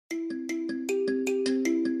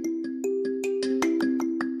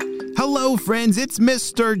Hello, friends, it's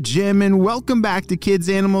Mr. Jim, and welcome back to Kids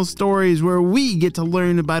Animal Stories, where we get to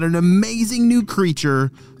learn about an amazing new creature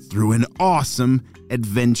through an awesome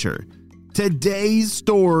adventure. Today's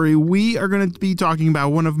story, we are going to be talking about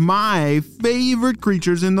one of my favorite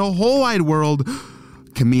creatures in the whole wide world,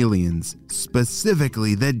 chameleons,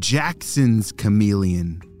 specifically the Jackson's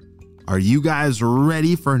chameleon. Are you guys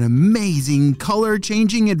ready for an amazing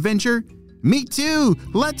color-changing adventure? Me too!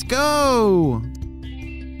 Let's go!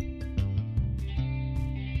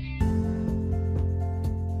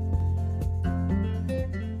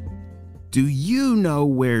 Do you know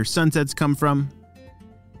where sunsets come from?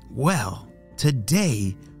 Well,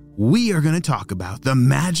 today we are going to talk about the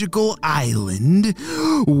magical island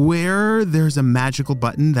where there's a magical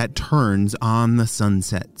button that turns on the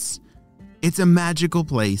sunsets. It's a magical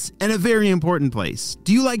place and a very important place.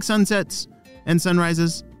 Do you like sunsets and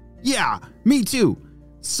sunrises? Yeah, me too.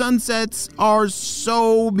 Sunsets are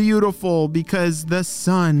so beautiful because the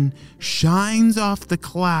sun shines off the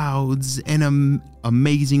clouds in an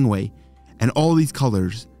amazing way. And all these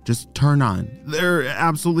colors just turn on. They're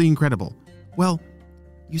absolutely incredible. Well,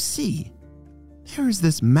 you see, there is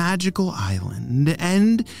this magical island,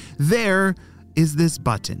 and there is this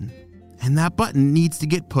button. And that button needs to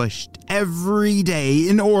get pushed every day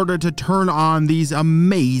in order to turn on these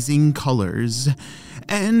amazing colors.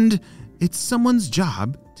 And it's someone's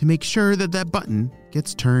job to make sure that that button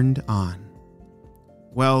gets turned on.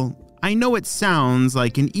 Well, I know it sounds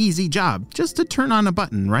like an easy job just to turn on a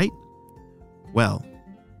button, right? Well,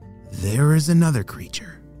 there is another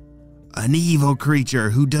creature, an evil creature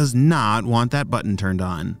who does not want that button turned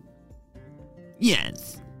on.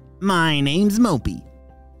 Yes, my name's Mopey.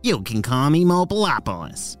 You can call me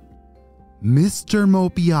Mopalopolis. Mr.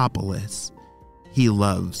 Mopiopolis. He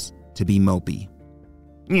loves to be mopey.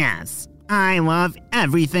 Yes, I love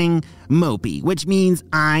everything mopey, which means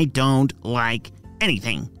I don't like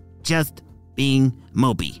anything, just being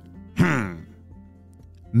mopey.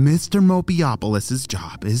 Mr. Mopiopolis'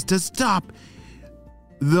 job is to stop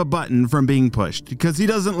the button from being pushed because he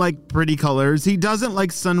doesn't like pretty colors, he doesn't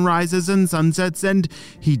like sunrises and sunsets, and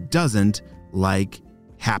he doesn't like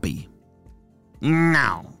happy.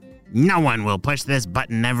 No one will push this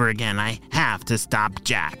button ever again. I have to stop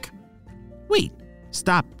Jack. Wait,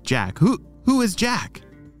 stop Jack. Who is Jack?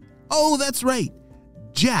 Oh, that's right.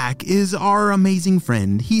 Jack is our amazing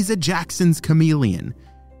friend. He's a Jackson's chameleon.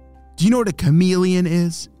 Do you know what a chameleon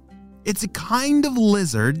is? It's a kind of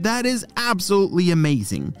lizard that is absolutely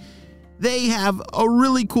amazing. They have a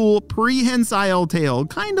really cool prehensile tail,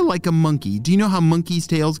 kind of like a monkey. Do you know how monkeys'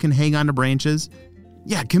 tails can hang onto branches?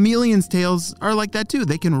 Yeah, chameleons' tails are like that too.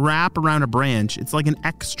 They can wrap around a branch. It's like an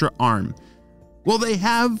extra arm. Well, they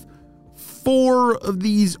have 4 of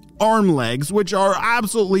these arm legs, which are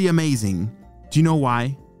absolutely amazing. Do you know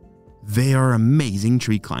why? They are amazing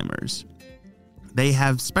tree climbers. They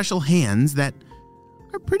have special hands that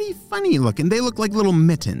are pretty funny looking. They look like little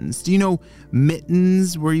mittens. Do you know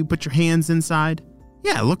mittens where you put your hands inside?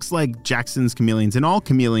 Yeah, it looks like Jackson's chameleons. And all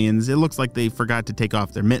chameleons, it looks like they forgot to take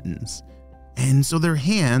off their mittens. And so their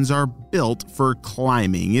hands are built for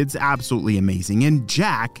climbing. It's absolutely amazing. And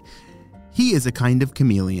Jack, he is a kind of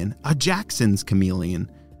chameleon, a Jackson's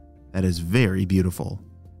chameleon. That is very beautiful.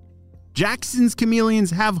 Jackson's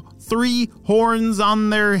chameleons have 3 horns on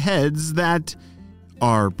their heads that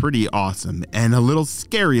are pretty awesome and a little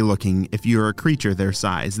scary looking if you're a creature their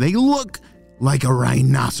size. They look like a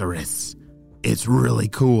rhinoceros. It's really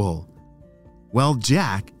cool. Well,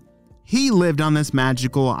 Jack, he lived on this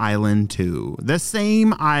magical island too, the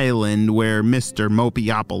same island where Mr.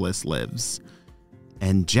 Mopiopolis lives.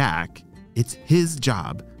 And Jack, it's his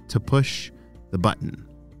job to push the button.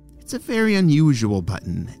 It's a very unusual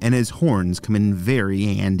button, and his horns come in very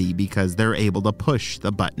handy because they're able to push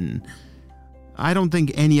the button. I don't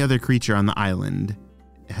think any other creature on the island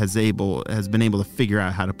has been able to figure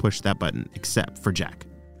out how to push that button except for Jack.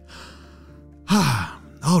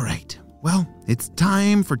 All right, well, it's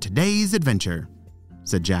time for today's adventure,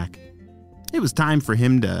 said Jack. It was time for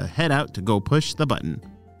him to head out to go push the button.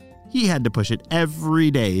 He had to push it every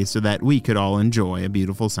day so that we could all enjoy a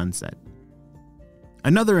beautiful sunset.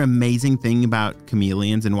 Another amazing thing about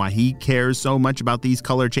chameleons and why he cares so much about these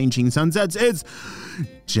color-changing sunsets is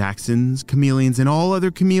Jackson's chameleons and all other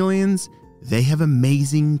chameleons, they have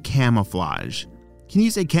amazing camouflage. Can you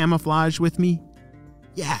say camouflage with me?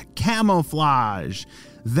 Yeah, camouflage.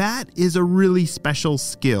 That is a really special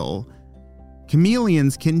skill.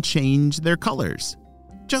 Chameleons can change their colors.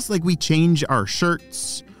 Just like we change our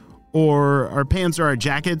shirts or our pants or our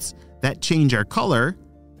jackets that change our color,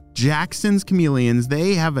 Jackson's chameleons,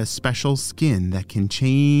 they have a special skin that can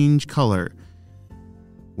change color.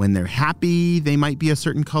 when they're happy, they might be a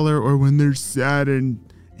certain color, or when they're sad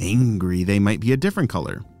and angry, they might be a different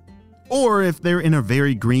color. Or if they're in a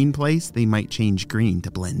very green place, they might change green to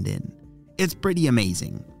blend in. It's pretty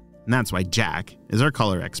amazing. And that's why Jack is our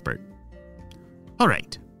color expert. All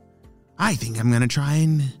right, I think I'm going to try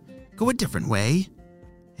and go a different way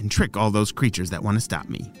and trick all those creatures that want to stop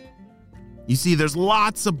me. You see, there's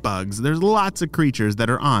lots of bugs, there's lots of creatures that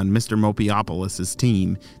are on Mr. Mopiopolis'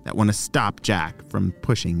 team that want to stop Jack from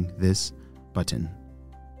pushing this button.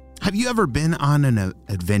 Have you ever been on an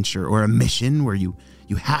adventure or a mission where you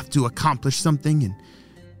have to accomplish something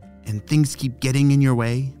and things keep getting in your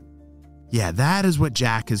way? Yeah, that is what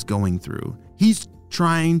Jack is going through. He's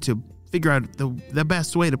trying to figure out the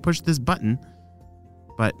best way to push this button,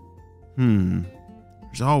 but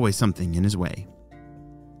there's always something in his way.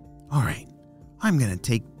 All right, I'm going to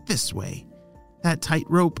take this way. That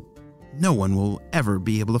tightrope, no one will ever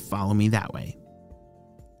be able to follow me that way.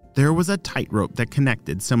 There was a tightrope that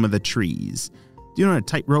connected some of the trees. Do you know what a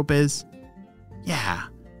tightrope is? Yeah,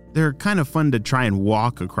 they're kind of fun to try and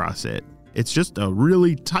walk across it. It's just a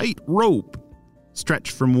really tight rope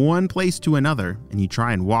stretched from one place to another, and you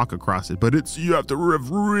try and walk across it, but you have to have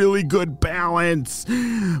really good balance.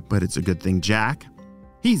 But it's a good thing Jack,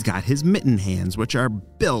 he's got his mitten hands, which are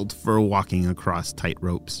built for walking across tight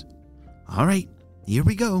ropes. All right, here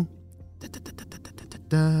we go.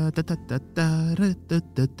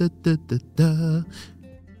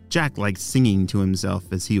 Jack liked singing to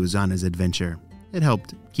himself as he was on his adventure. It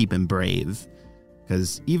helped keep him brave,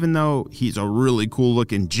 because even though he's a really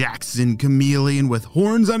cool-looking Jackson chameleon with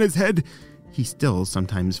horns on his head, he still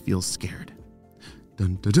sometimes feels scared.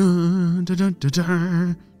 Dun, dun, dun, dun, dun,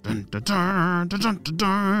 dun, dun, dun, dun, dun, dun, dun,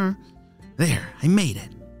 dun. There, I made it.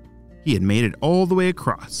 He had made it all the way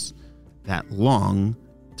across that long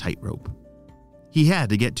tightrope. He had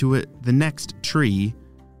to get to the next tree,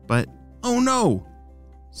 but oh no!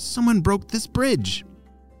 Someone broke this bridge.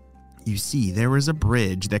 You see, there was a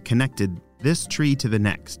bridge that connected this tree to the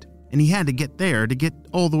next, and he had to get there to get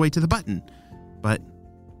all the way to the button. But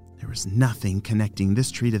there was nothing connecting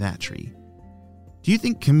this tree to that tree. Do you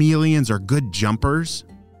think chameleons are good jumpers?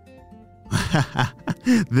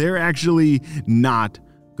 They're actually not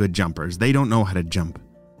good jumpers. They don't know how to jump.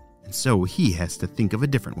 And so he has to think of a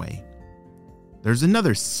different way. There's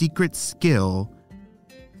another secret skill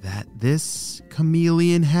that this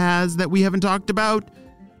chameleon has that we haven't talked about.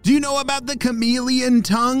 Do you know about the chameleon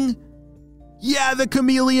tongue? Yeah, the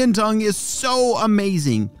chameleon tongue is so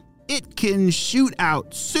amazing. It can shoot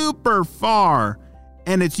out super far,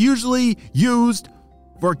 and it's usually used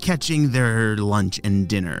for catching their lunch and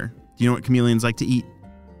dinner. Do you know what chameleons like to eat?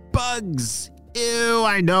 Bugs. Ew,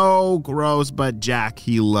 I know, gross, but Jack,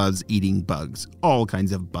 he loves eating bugs. All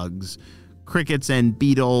kinds of bugs. Crickets and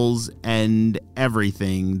beetles and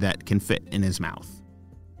everything that can fit in his mouth.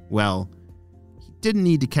 Well, he didn't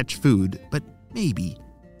need to catch food, but maybe,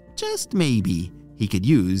 just maybe, he could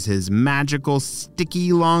use his magical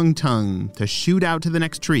sticky long tongue to shoot out to the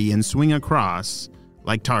next tree and swing across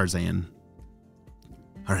like Tarzan.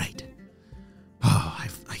 All right. Oh, I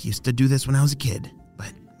used to do this when I was a kid,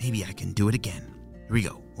 but maybe I can do it again. Here we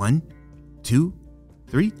go. 1, 2,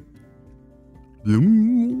 3.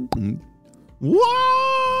 Whoa!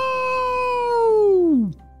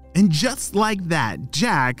 And just like that,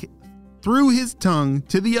 Jack threw his tongue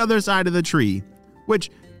to the other side of the tree.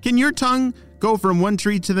 Which, can your tongue go from one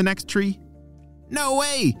tree to the next tree? No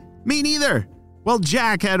way! Me neither! Well,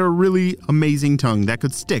 Jack had a really amazing tongue that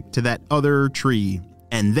could stick to that other tree.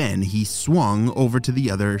 And then he swung over to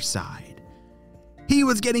the other side. He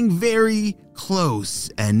was getting very close,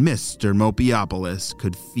 and Mr. Mopiopolis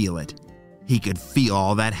could feel it. He could feel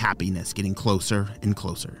all that happiness getting closer and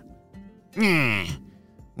closer.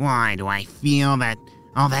 Why do I feel that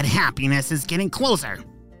all that happiness is getting closer?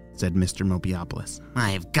 Said Mr. Mopiopolis.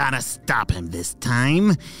 I've got to stop him this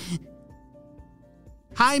time.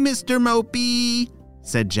 Hi, Mr. Mopey,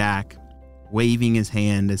 said Jack, waving his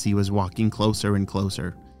hand as he was walking closer and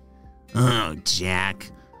closer. Oh,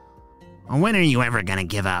 Jack. When are you ever going to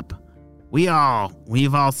give up? We've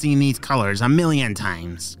all seen these colors a million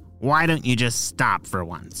times. Why don't you just stop for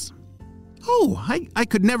once? Oh, I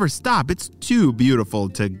could never stop. It's too beautiful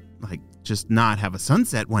to, just not have a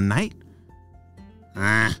sunset one night.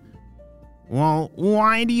 Well,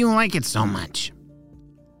 why do you like it so much?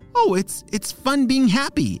 Oh, it's fun being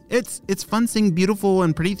happy. It's fun seeing beautiful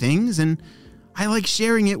and pretty things, and I like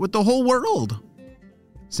sharing it with the whole world,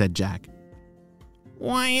 said Jack.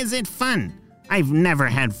 Why is it fun? I've never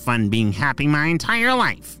had fun being happy my entire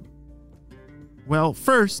life. Well,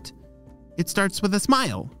 first, it starts with a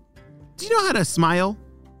smile. Do you know how to smile?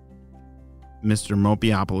 Mr.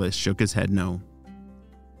 Mopiopoulos shook his head no.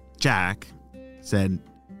 Jack said,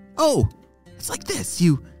 "Oh, it's like this.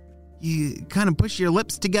 You kind of push your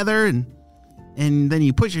lips together and then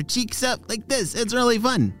you push your cheeks up like this. It's really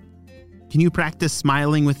fun. Can you practice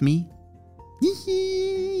smiling with me?"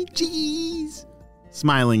 "Jeez.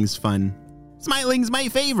 Smiling's fun. Smiling's my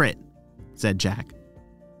favorite," said Jack.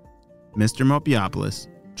 Mr. Mopiopoulos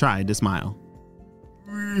tried to smile.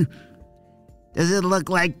 Does it look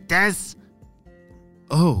like this?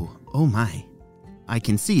 Oh my. I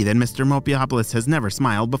can see that Mr. Mopiopoulos has never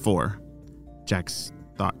smiled before, Jack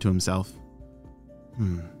thought to himself.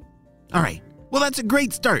 All right, well, that's a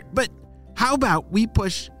great start, but how about we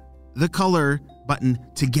push the color button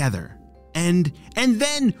together and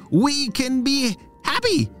then we can be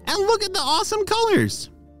happy and look at the awesome colors.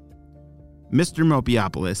 Mr.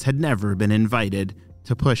 Mopiopoulos had never been invited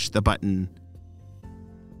to push the button.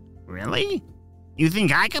 Really? You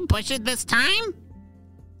think I can push it this time?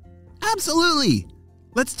 Absolutely.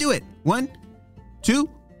 Let's do it. 1, 2,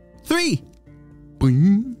 3.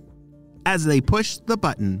 Boing. As they pushed the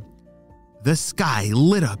button, the sky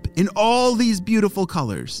lit up in all these beautiful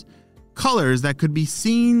colors. Colors that could be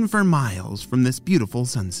seen for miles from this beautiful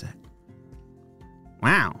sunset.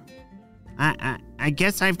 Wow. I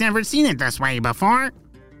guess I've never seen it this way before,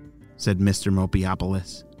 said Mr.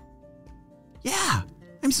 Mopiopoulos. Yeah,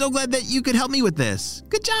 I'm so glad that you could help me with this.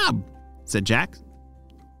 Good job, said Jack.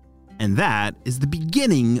 And that is the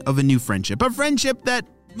beginning of a new friendship. A friendship that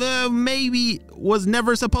maybe was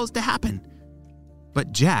never supposed to happen.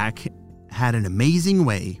 But Jack had an amazing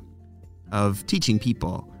way of teaching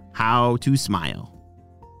people how to smile.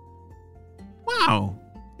 Wow,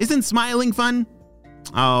 isn't smiling fun?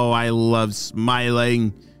 Oh, I love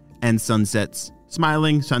smiling and sunsets.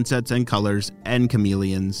 Smiling, sunsets, and colors, and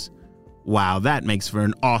chameleons. Wow, that makes for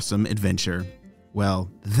an awesome adventure. Well,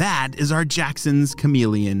 that is our Jackson's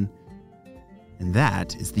Chameleon. And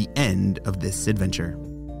that is the end of this adventure.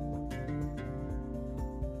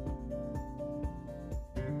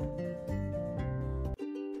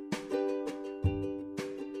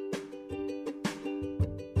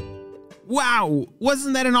 Wow,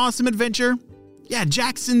 wasn't that an awesome adventure? Yeah,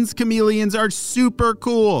 Jackson's chameleons are super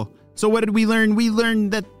cool. So what did we learn? We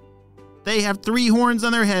learned that they have 3 horns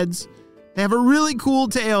on their heads. They have a really cool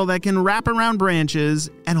tail that can wrap around branches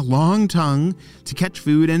and a long tongue to catch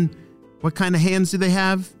food. And what kind of hands do they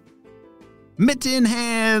have? Mitten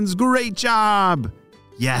hands. Great job.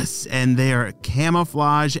 Yes, and they are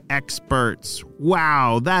camouflage experts.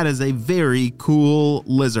 Wow, that is a very cool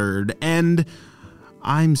lizard. And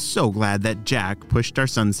I'm so glad that Jack pushed our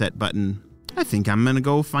sunset button. I think I'm going to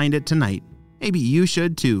go find it tonight. Maybe you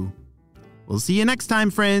should too. We'll see you next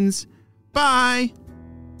time, friends. Bye.